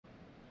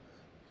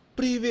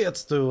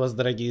Приветствую вас,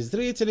 дорогие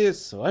зрители,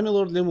 с вами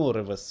Лорд Лемур,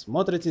 и вы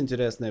смотрите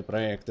интересные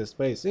проекты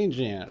Space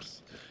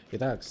Engineers.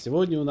 Итак,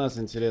 сегодня у нас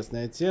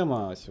интересная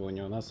тема,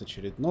 сегодня у нас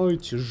очередной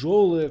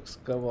тяжелый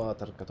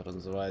экскаватор, который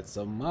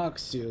называется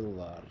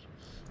Maxillar.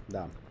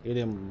 Да,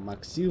 или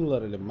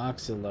Maxillar, или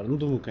Maxillar, ну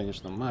думаю,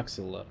 конечно,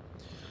 Maxillar.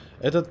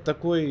 Это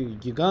такой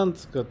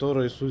гигант,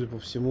 который, судя по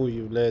всему,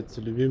 является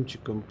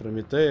любимчиком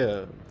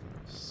Прометея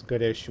с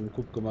горящим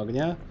кубком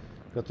огня,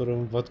 который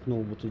он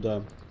воткнул бы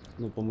туда.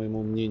 Ну, по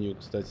моему мнению,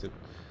 кстати,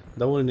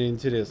 довольно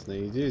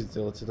интересная идея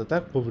сделать это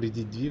так,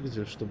 повредить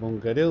двигатель, чтобы он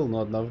горел, но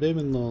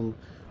одновременно он,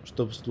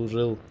 чтобы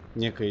служил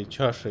некой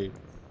чашей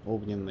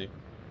огненной.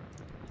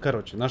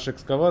 Короче, наш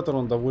экскаватор,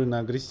 он довольно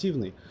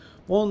агрессивный.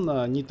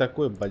 Он не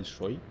такой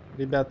большой,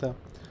 ребята,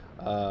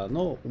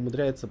 но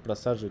умудряется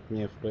просаживать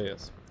мне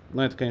FPS.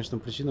 Но это, конечно,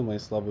 причина моей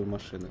слабой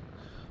машины.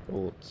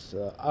 Вот.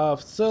 А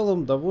в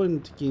целом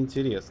довольно-таки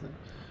интересный.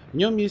 В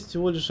нем есть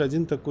всего лишь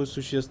один такой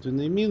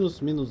существенный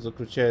минус. Минус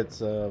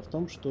заключается в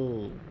том,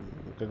 что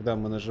когда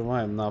мы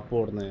нажимаем на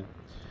опорные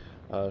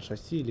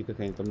шасси, или как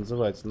они там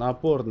называются, на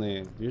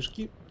опорные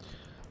движки,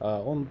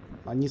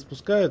 они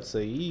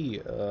спускаются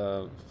и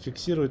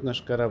фиксируют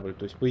наш корабль.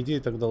 То есть, по идее,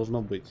 так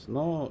должно быть.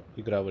 Но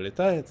игра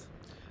вылетает.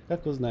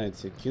 Как вы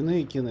знаете,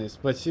 кины,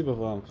 спасибо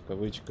вам, в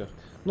кавычках.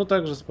 Но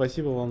также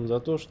спасибо вам за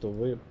то, что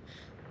вы,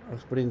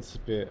 в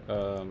принципе,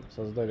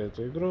 создали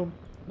эту игру.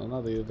 Но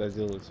надо ее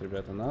доделать,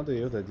 ребята, надо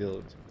ее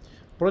доделать.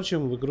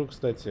 Впрочем, в игру,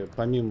 кстати,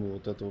 помимо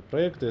вот этого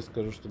проекта, я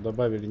скажу, что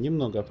добавили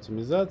немного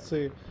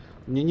оптимизации.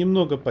 Мне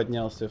немного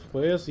поднялся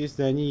FPS.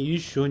 Если они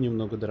еще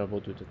немного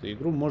доработают эту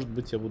игру, может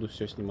быть, я буду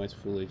все снимать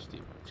в Full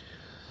HD.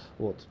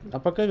 Вот. А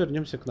пока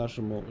вернемся к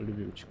нашему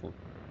любимчику.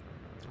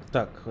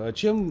 Так,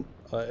 чем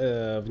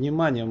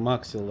внимание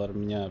Maxillar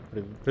меня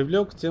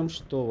привлек? Тем,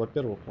 что,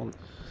 во-первых, он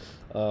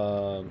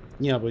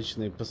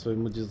необычный по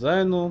своему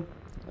дизайну,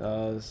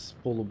 с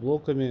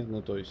полублоками,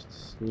 ну то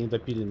есть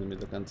недопиленными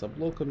до конца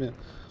блоками.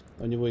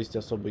 У него есть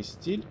особый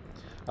стиль.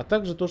 А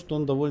также то, что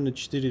он довольно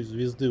 4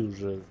 звезды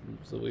уже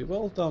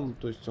завоевал там,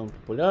 то есть он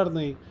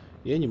популярный,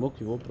 я не мог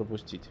его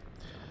пропустить.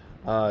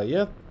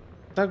 Я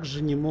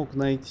также не мог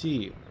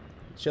найти,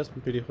 сейчас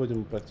мы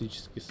переходим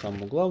практически к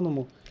самому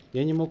главному,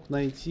 я не мог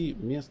найти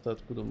место,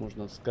 откуда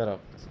можно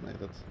вскарабкаться на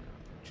этот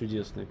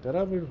чудесный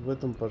корабль. В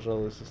этом,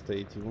 пожалуй,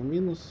 состоит его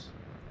минус,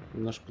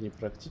 немножко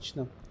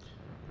непрактично.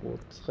 Вот.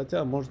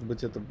 Хотя, может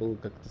быть, это было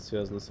как-то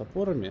связано с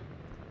опорами.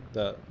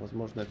 Да,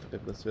 возможно, это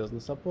как-то связано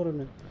с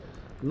опорами.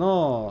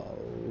 Но,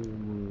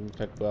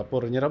 как бы,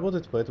 опоры не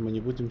работают, поэтому не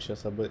будем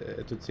сейчас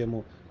эту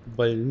тему,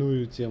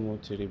 больную тему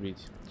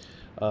теребить.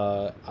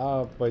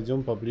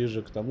 Пойдем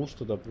поближе к тому,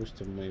 что,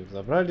 допустим, мы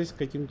забрались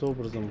каким-то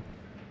образом.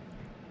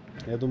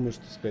 Я думаю,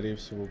 что, скорее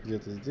всего,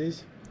 где-то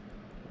здесь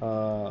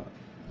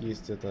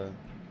есть эта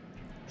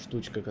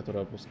штучка,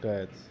 которая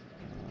опускает.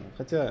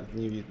 Хотя,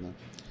 не видно.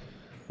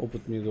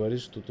 Опыт мне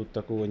говорит, что тут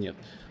такого нет.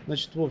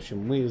 Значит, в общем,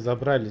 мы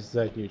забрались в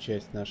заднюю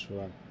часть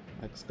нашего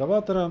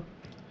экскаватора.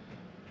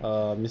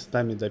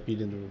 Местами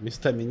допиленного,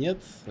 местами нет.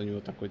 У него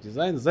такой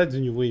дизайн. Сзади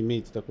у него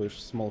имеется такой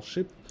small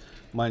ship.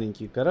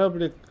 Маленький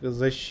кораблик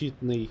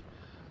защитный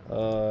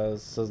со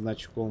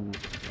значком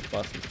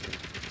опасности.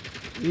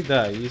 И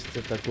да, есть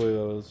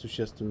такой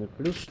существенный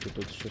плюс, что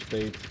тут еще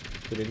стоит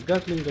турель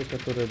гатлинга,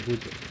 которая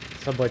будет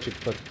собачек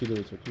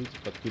подкидывать. Вот видите,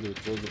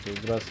 подкидывать воздух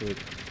и сбрасывать,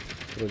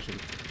 впрочем.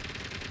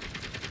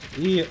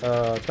 И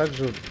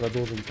также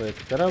продолжим про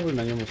этот корабль.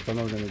 На нем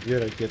установлены 2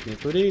 ракетные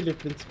турели. В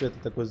принципе, это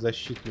такой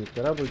защитный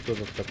корабль,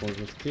 тоже в таком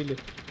же стиле.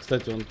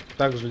 Кстати, он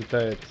также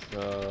летает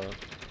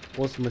в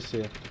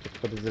космосе,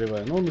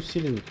 подозреваю. Но он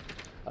усилен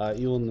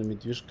ионными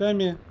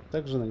движками.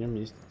 Также на нем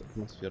есть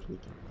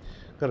атмосферники.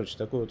 Короче,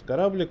 такой вот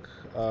кораблик.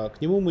 К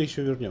нему мы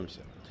еще вернемся.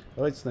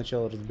 Давайте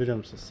сначала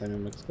разберемся с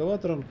самим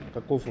экскаватором.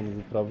 Каков он в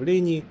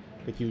управлении,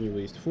 какие у него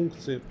есть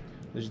функции.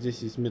 Значит,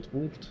 здесь есть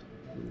медпункт.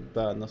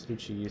 Да, на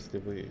случай, если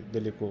вы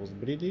далеко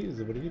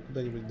забрели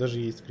куда-нибудь, даже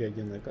есть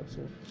криогенная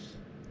капсула.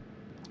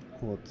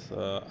 Вот.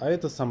 А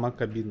это сама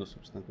кабина,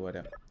 собственно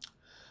говоря.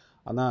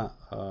 Она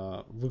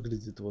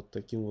выглядит вот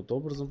таким вот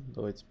образом.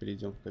 Давайте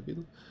перейдем в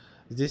кабину.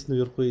 Здесь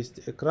наверху есть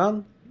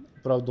экран.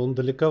 Правда, он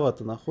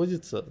далековато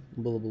находится.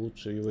 Было бы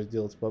лучше его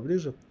сделать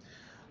поближе.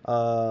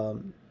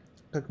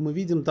 Как мы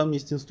видим, там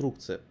есть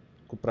инструкция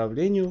к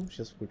управлению.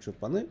 Сейчас включу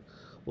панель.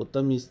 Вот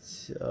там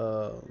есть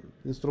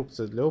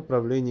инструкция для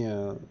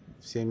управления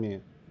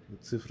всеми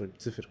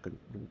циферками,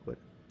 грубо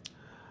говоря.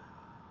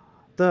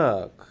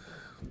 Так.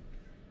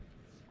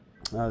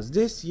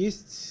 Здесь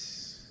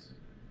есть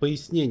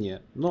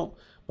пояснение. Но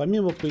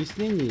помимо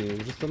пояснений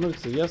уже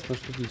становится ясно,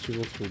 что для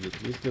чего судят.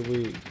 Если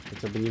вы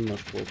хотя бы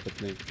немножко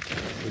опытный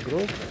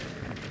игрок.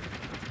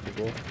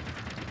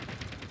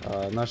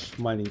 Наш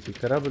маленький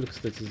корабль,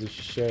 кстати,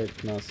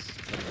 защищает нас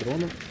от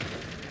дронов.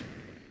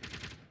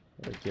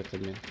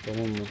 Ракетами.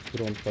 По-моему,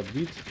 дрон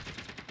подбит.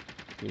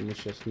 Ему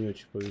сейчас не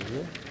очень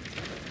повезло.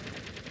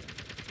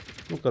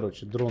 Ну,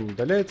 короче, дрон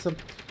удаляется,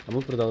 а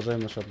мы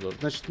продолжаем наш обзор.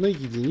 Значит, на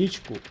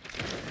единичку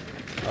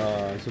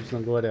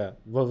Собственно говоря,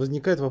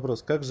 возникает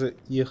вопрос, как же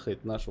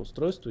ехает наше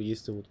устройство,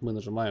 если вот мы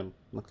нажимаем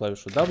на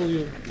клавишу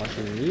W,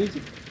 машина не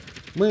едет,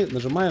 мы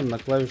нажимаем на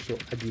клавишу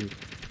 1.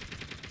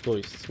 То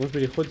есть мы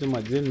переходим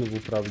отдельно в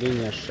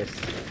управление шасси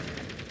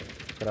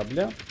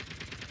корабля,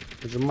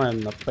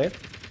 нажимаем на P,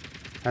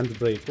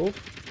 handbrake off,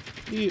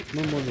 и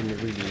мы можем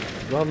уже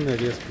ездить. Главное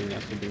резко не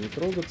особо не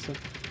трогаться.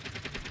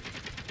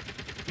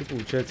 И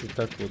получается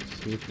так вот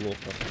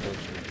неплохо.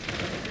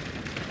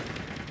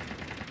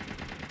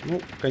 Ну,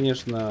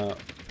 конечно,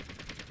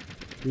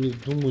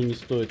 думаю, не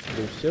стоит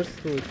себе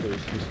усердствовать, то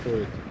есть не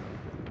стоит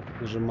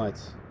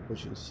нажимать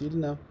очень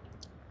сильно,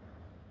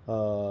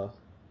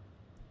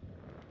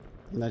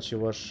 иначе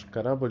ваш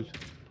корабль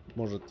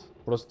может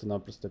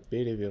просто-напросто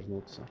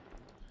перевернуться.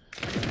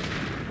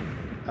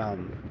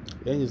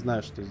 Я не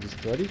знаю, что здесь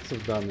творится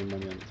в данный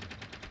момент.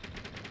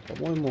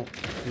 По-моему,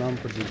 нам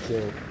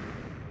подлетел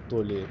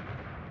то ли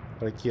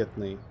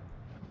ракетный,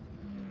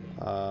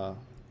 как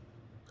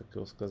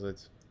его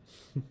сказать,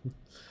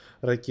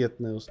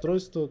 ракетное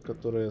устройство,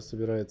 которое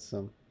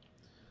собирается...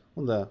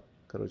 Ну да,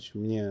 короче,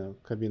 мне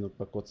кабину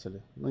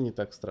покоцали. Но не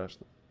так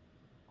страшно.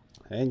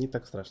 Не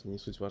так страшно, не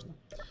суть важно.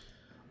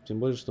 Тем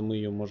более, что мы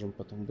ее можем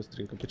потом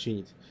быстренько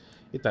починить.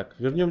 Итак,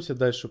 вернемся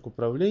дальше к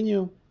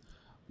управлению.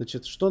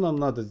 Значит, что нам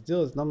надо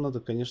сделать? Нам надо,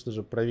 конечно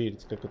же,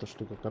 проверить, как эта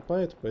штука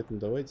копает. Поэтому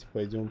давайте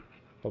пойдем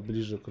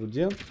поближе к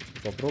руде.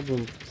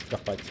 Попробуем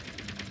скопать.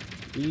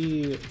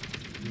 И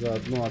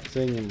заодно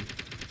оценим,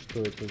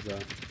 что это за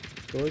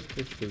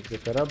устройство, что это за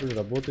корабль,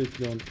 работает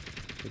ли он,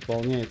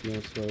 выполняет ли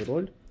он свою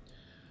роль.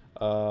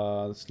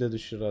 В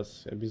следующий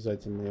раз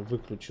обязательно я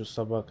выключу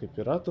собак и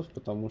пиратов,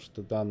 потому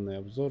что данный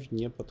обзор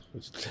не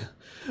подходит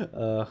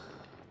для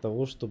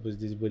того, чтобы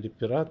здесь были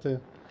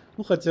пираты.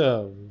 Ну,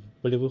 хотя в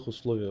полевых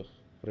условиях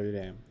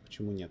проверяем,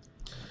 почему нет.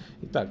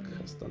 Итак,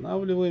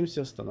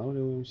 останавливаемся.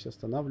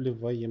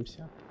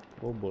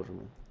 О, боже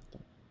мой.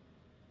 Так.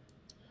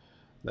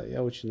 Да,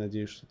 я очень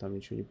надеюсь, что там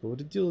ничего не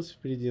повредилось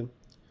впереди.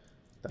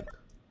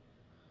 Так.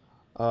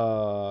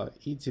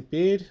 И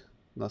теперь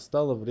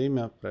настало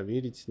время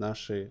проверить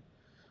наши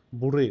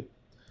буры.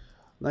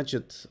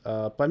 Значит,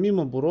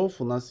 помимо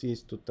буров у нас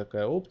есть тут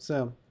такая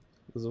опция,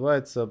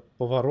 называется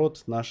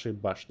поворот нашей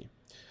башни.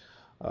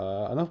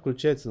 Она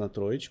включается на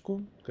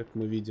троечку. Как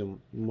мы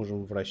видим, мы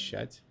можем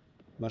вращать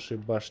нашей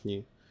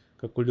башни.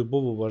 Как у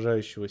любого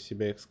уважающего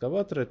себя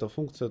экскаватора, эта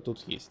функция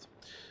тут есть.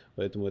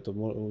 Поэтому это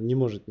не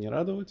может не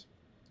радовать.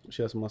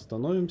 Сейчас мы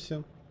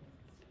остановимся.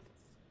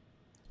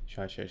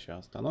 Сейчас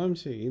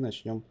остановимся и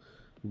начнем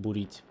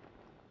бурить.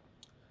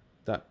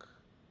 Так.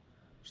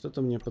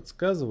 Что-то мне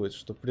подсказывает,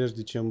 что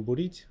прежде чем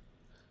бурить,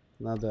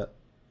 надо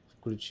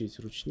включить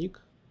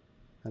ручник,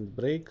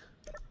 handbrake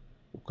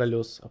у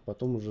колес, а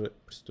потом уже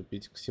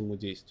приступить к всему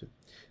действию.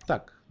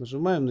 Так,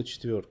 нажимаем на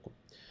 4.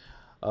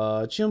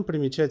 Чем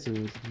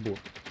примечателен этот бур?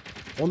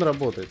 Он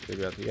работает,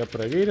 ребята. Я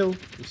проверил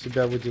у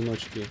себя в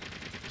одиночке.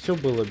 Все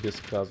было без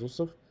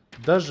казусов.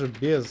 Даже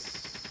без,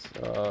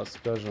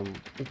 скажем,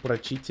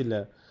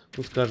 упрочителя.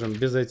 Ну, скажем,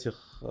 без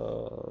этих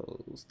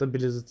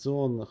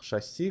стабилизационных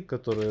шасси,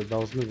 которые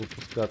должны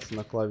выпускаться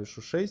на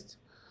клавишу 6,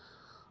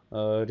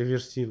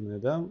 реверсивные,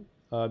 да,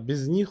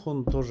 без них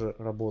он тоже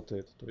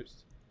работает, то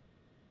есть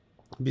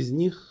без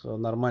них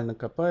нормально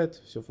копает,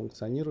 все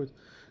функционирует.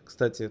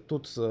 Кстати,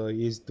 тут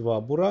есть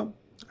два бура,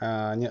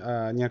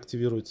 они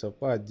активируются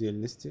по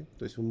отдельности,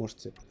 то есть вы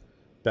можете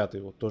 5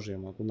 вот тоже я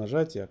могу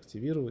нажать и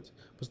активировать.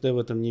 Просто я в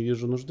этом не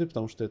вижу нужды,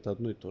 потому что это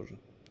одно и то же,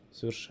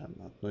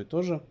 совершенно одно и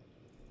то же.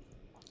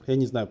 Я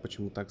не знаю,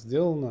 почему так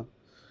сделано.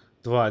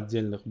 Два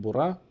отдельных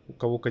бура. У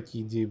кого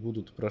какие идеи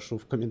будут, прошу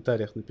в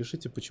комментариях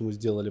напишите, почему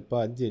сделали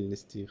по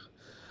отдельности их.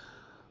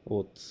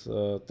 Вот,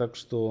 так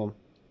что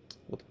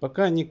вот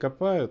пока они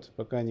копают,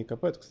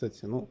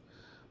 кстати, ну,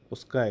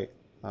 пускай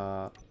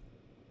 5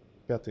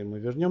 мы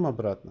вернем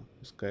обратно,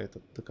 пускай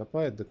этот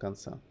докопает до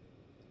конца.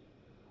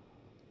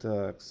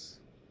 Такс.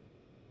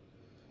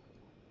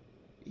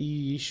 И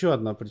еще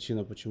одна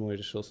причина, почему я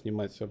решил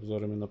снимать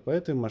обзор именно по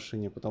этой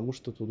машине, потому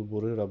что тут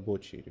буры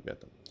рабочие,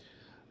 ребята.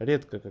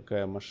 Редко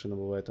какая машина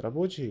бывает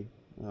рабочей,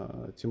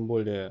 тем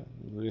более,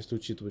 если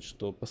учитывать,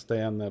 что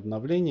постоянное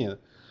обновление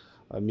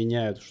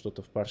меняют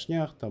что-то в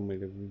поршнях там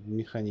или в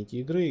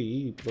механике игры,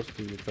 и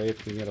просто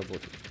проекты не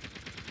работают.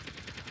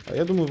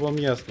 Я думаю, вам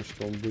ясно,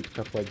 что он будет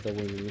копать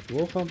довольно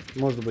неплохо.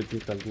 Может быть, не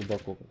так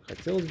глубоко, как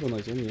хотелось бы,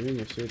 но тем не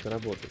менее все это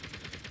работает.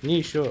 Мне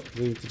еще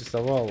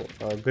заинтересовал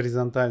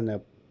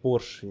горизонтальная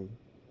поршень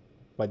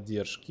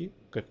поддержки.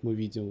 Как мы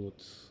видим,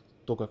 вот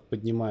то, как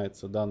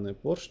поднимается данные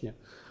поршни,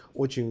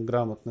 очень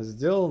грамотно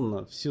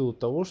сделано в силу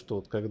того, что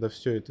вот когда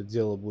все это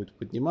дело будет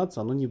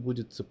подниматься, оно не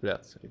будет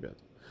цепляться, ребят.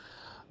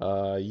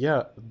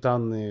 Я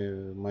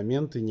данные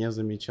моменты не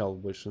замечал в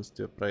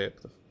большинстве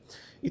проектов.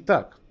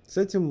 Итак, с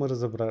этим мы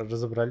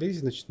разобрались.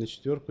 Значит, на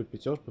 4 и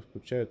 5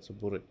 включаются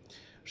буры.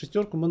 6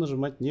 мы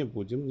нажимать не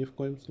будем ни в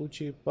коем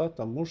случае,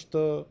 потому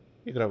что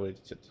игра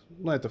вылетит.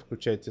 Но это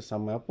включает те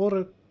самые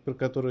опоры, про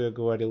которые я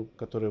говорил,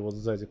 которые вот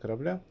сзади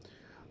корабля,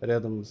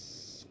 рядом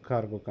с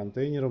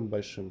карго-контейнером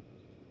большим.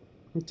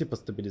 Ну, типа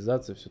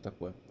стабилизация, все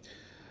такое.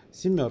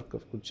 Семерка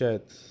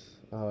включает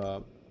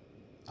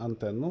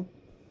антенну.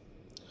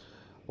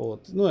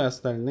 Вот. Ну и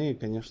остальные,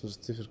 конечно же,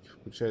 циферки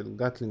включают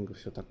гатлинга,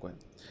 все такое.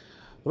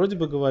 Вроде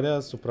бы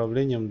говоря, с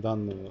управлением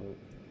данного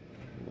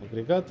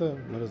агрегата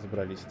мы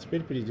разобрались.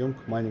 Теперь перейдем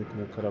к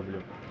маленькому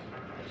кораблю,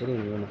 который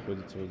у него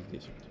находится вот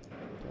здесь.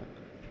 Так.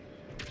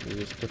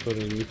 Здесь,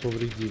 которые не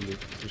повредили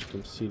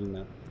слишком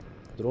сильно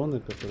дроны,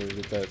 которые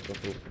летают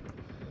вокруг.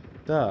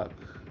 Так.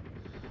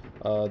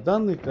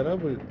 Данный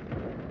корабль,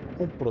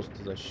 он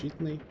просто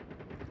защитный.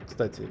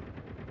 Кстати,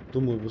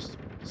 думаю, вы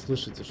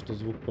слышите, что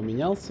звук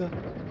поменялся,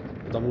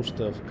 потому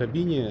что в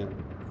кабине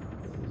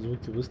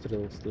звуки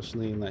выстрелов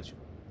слышны иначе.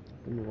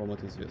 Думаю, вам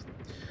это известно.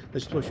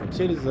 Значит, в общем,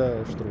 сели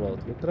за штурвал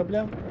этого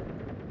корабля.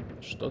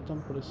 Что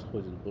там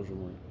происходит, боже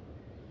мой?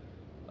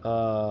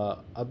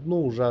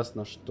 Одно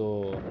ужасно,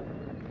 что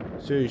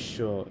все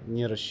еще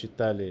не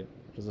рассчитали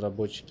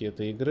разработчики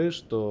этой игры,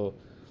 что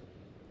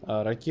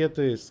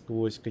ракеты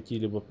сквозь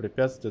какие-либо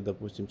препятствия,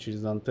 допустим,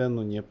 через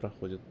антенну не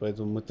проходят.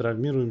 Поэтому мы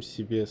травмируем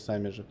себе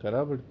сами же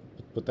корабль,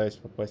 пытаясь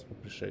попасть по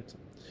пришельцам.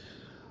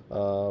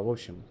 В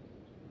общем,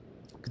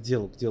 к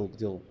делу.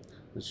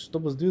 Значит,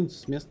 чтобы сдвинуться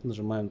с места,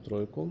 нажимаем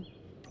тройку.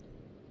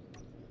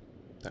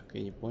 Так,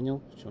 я не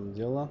понял, в чем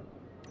дело.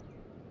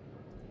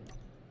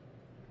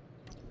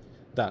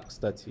 Да,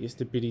 кстати,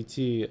 если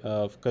перейти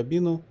в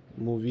кабину,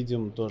 мы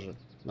увидим тоже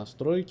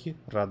настройки,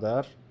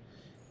 радар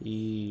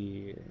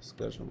и,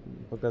 скажем,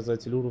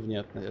 показатель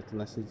уровня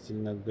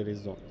относительно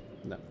горизонта.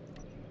 Да.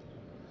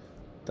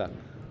 Так.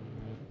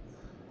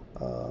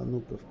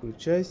 Ну-ка,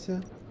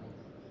 включайся.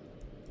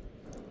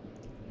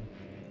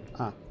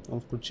 Он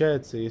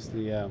включается,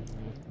 если я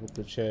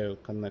выключаю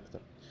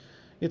коннектор.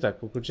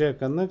 Итак, выключая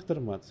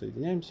коннектор, мы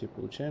отсоединяемся и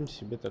получаем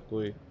себе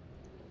такой,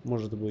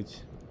 может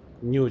быть,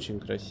 не очень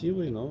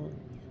красивый, но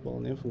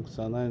вполне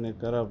функциональный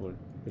корабль.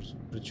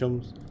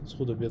 Причем с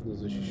худо-бедно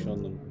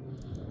защищенным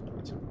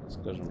этим,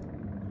 скажем,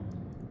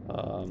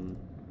 как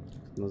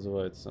это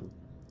называется,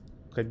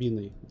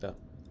 кабиной, да.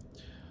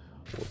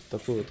 Вот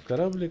такой вот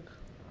кораблик,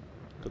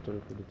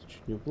 который куда-то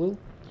чуть не уплыл.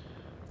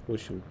 В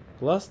общем,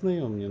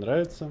 классный, он мне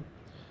нравится.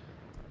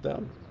 Да.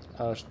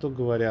 А что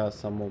говоря о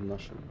самом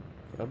нашем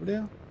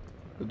корабле,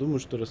 я думаю,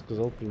 что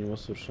рассказал про него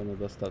совершенно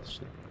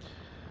достаточно.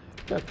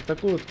 Так,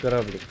 такой вот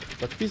кораблик.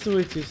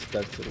 Подписывайтесь,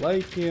 ставьте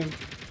лайки.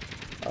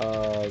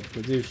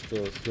 Надеюсь,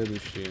 что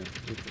следующие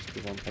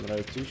выпуски вам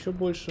понравятся еще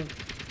больше.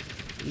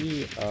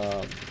 И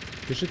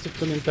пишите в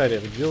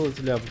комментариях,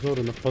 делаете ли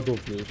обзоры на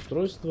подобные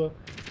устройства.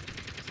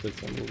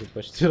 Кстати, он уже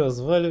почти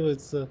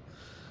разваливается.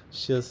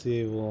 Сейчас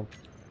я его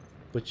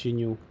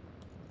починю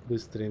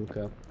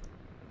быстренько.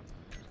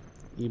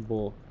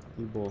 Ибо.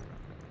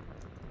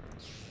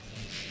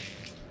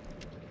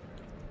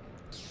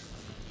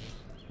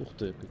 Ух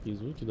ты, какие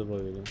звуки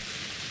добавили.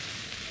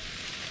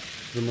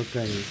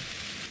 Замыканий.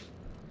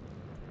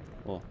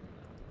 О,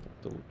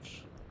 так-то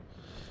лучше.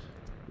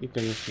 И,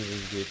 конечно же,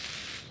 здесь.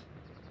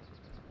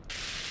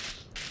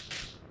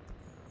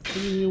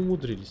 Они не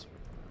умудрились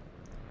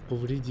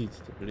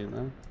повредить-то, блин,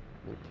 а?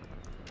 Вот.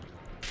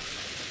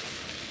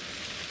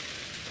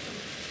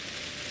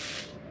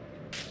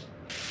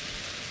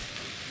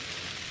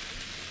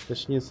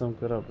 Точнее, сам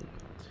корабль.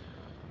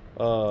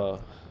 В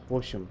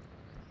общем,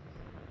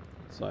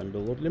 с вами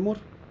был Лорд Лемур.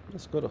 До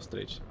скорых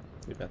встреч,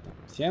 ребята.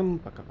 Всем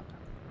пока-пока.